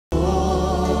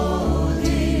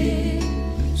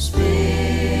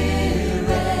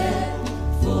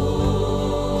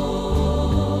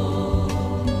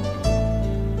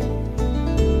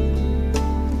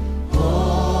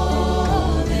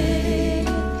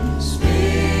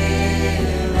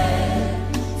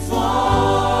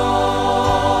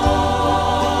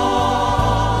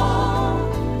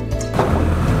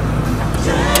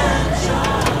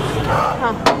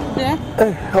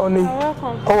Honey,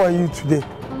 how are you today?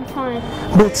 I'm fine.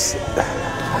 But,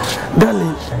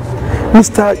 darling,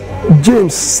 Mr.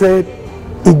 James said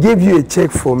he gave you a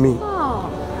check for me. Oh.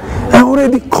 I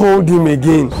already called him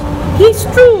again. It's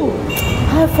true.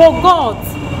 I forgot.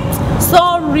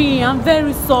 Sorry, I'm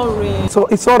very sorry. So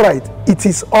it's all right. It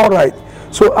is all right.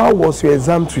 So how was your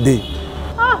exam today?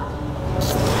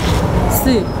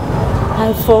 See,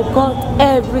 I forgot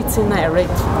everything I read.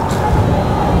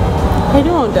 I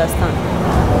don't understand.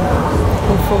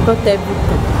 I forgot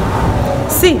everything.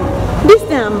 See, this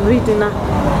thing I'm reading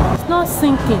now, it's not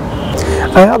sinking.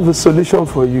 I have a solution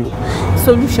for you.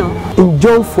 Solution? In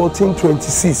John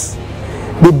 14:26,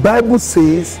 the Bible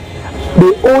says,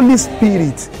 the Holy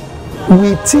Spirit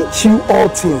will teach you all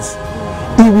things.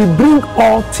 He will bring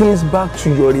all things back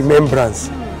to your remembrance.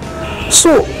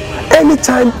 So,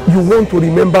 anytime you want to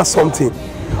remember something,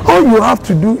 all you have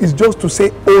to do is just to say,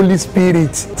 Holy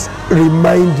Spirit,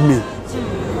 remind me.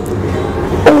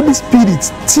 Holy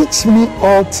Spirit, teach me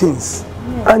all things.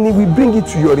 And He will bring it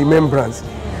to your remembrance.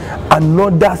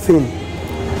 Another thing,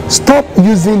 stop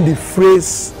using the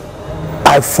phrase,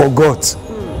 I forgot.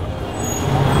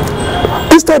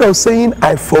 Instead of saying,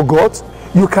 I forgot,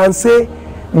 you can say,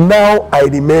 now I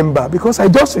remember. Because I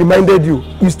just reminded you.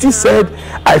 You still said,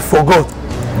 I forgot.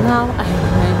 Now I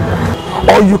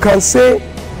remember. Or you can say,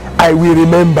 I will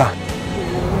remember.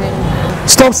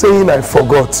 Stop saying, I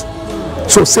forgot.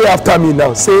 So say after me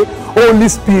now. Say, Holy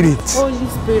Spirit. Holy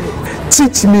Spirit.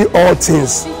 Teach me all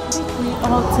things. Teach me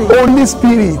all things. Holy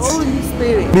Spirit. Holy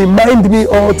Spirit. Remind me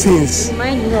all things.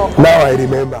 Remind me of. Now I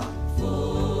remember.